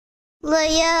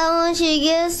But yeah, won't you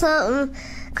get something?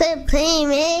 Quit playing,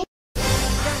 man.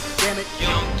 Damn it.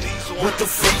 What the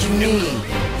fuck you mean?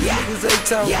 Niggas ain't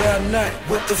talking about nothing.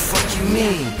 What the fuck you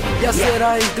mean? Y'all said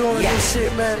I ain't doing this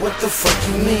shit, man. What the fuck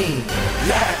you mean?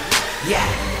 Yeah.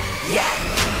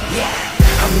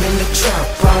 I'm in the trap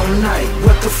all night.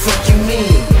 What the fuck you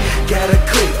mean? Got a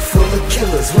clique full of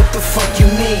killers. What the fuck you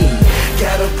mean?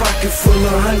 Got a pocket full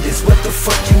of hundreds. What the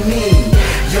fuck you mean?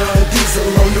 Young Diesel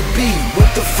on the beat. What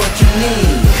the fuck you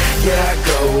mean? Yeah, I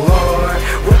go hard.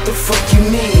 What the fuck you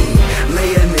mean?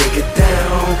 Lay a nigga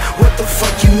down. What the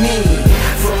fuck you mean?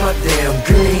 For my damn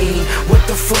green. What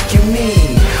the fuck you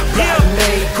mean? Block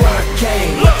made Glock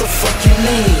game. What the fuck you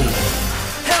mean?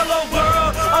 Hello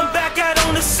world, I'm back out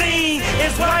on the scene.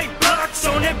 It's white blocks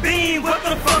on that beam. What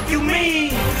the fuck you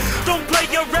mean? Don't play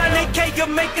around and can't you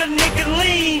make a nigga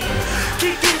lean.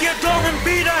 Keeping your door and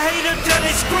beat a hater till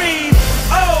they scream.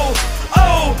 Oh,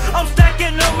 I'm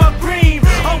stacking up my green.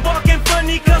 I'm walking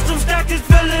funny cause some stacks is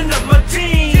filling up my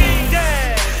jeans.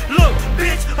 Yeah, look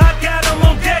bitch, I got them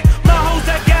on deck. My hoes,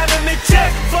 I got them in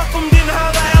check. Fuck them then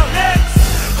holla out next.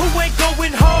 Who ain't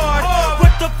going hard?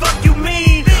 What the fuck you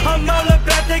mean? I'm all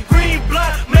about that green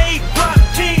block, made pop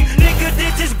team. Nigga,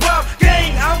 this is Bob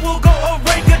gang. I will go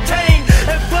orangutan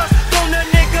and bust on a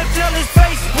nigga till his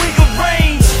face we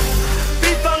arrange.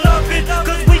 Beef, I love it,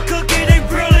 cause we cook it and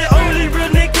grill it. Only real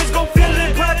niggas gon' feel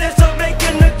it. Projects are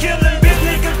making a killing. Bitch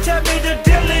niggas chat me the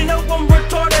dealing. No, I'm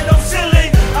retarded, I'm silly.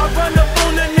 I run up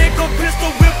on a nigga,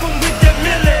 pistol whip him with that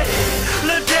millet.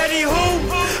 Lil' daddy who?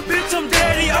 Bitch, I'm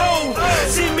daddy O.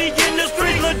 See me in the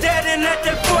street, lil' daddy, let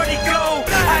that 40 go.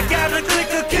 I got a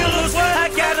clique of killers, I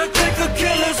got a clique of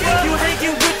killers. You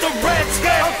hanging with the rats,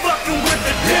 I'm fucking with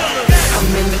the dealers. I'm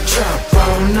in the trap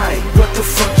all night. What the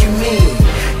fuck you mean?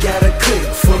 Got a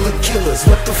clique full of killers.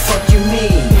 What the fuck you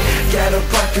mean? Got a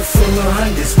pocket full of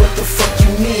hundreds. What the fuck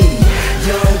you mean?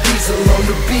 Young Diesel on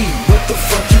the beat. What the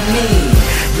fuck you mean?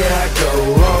 Yeah, I go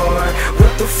hard.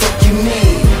 What the fuck you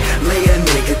mean? Lay a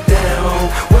nigga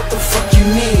down. What the fuck you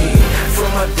mean? For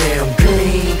my damn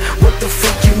green. What the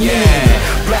fuck you mean?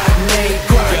 Black made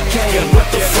Glock game. What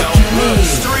the fuck you mean?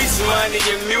 Streets money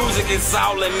and music is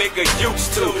all a nigga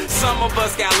used to. Some of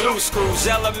us got loose screws,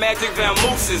 yellow magic Van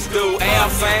Mooses do. Air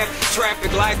fans,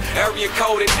 traffic lights, area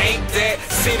code it ain't that.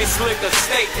 City slicker,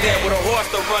 state that. With a horse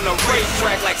to run a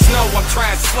racetrack like snow, I'm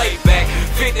trying to slay back.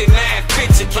 59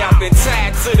 picture count, been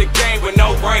tied to the game with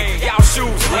no brain. Y'all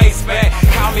shoes lace back,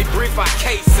 call me brief, I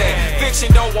case that. Fiction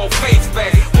don't want face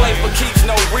back. Play for keeps,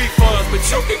 no refunds, but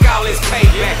you can call this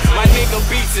payback. My nigga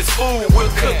beats his food, we're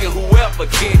cooking whoever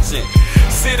kitchen.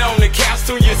 Sit on the couch,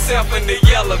 tune yourself in the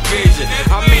yellow vision.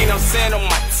 I mean, I'm saying on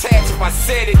my tats, if I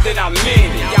said it, then I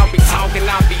meant it. Y'all be talking,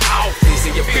 I be office,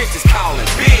 and your bitches calling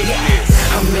business.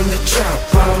 I'm in the trap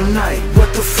all night.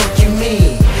 What the fuck you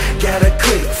mean? Got a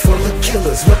clique full of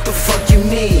killers. What the fuck you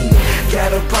mean?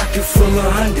 Got a pocket full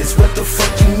of hundreds. What the fuck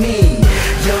you mean?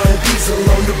 Young Diesel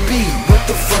on the beat. What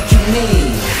the fuck you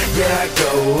mean? Yeah, I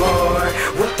go hard.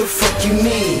 What the fuck you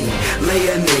mean? Lay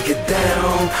a nigga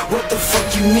down. What the fuck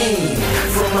you mean?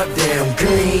 For my damn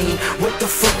green. What the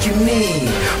fuck you mean?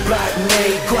 Block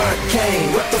made Glock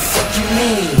game. What the fuck you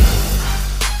mean?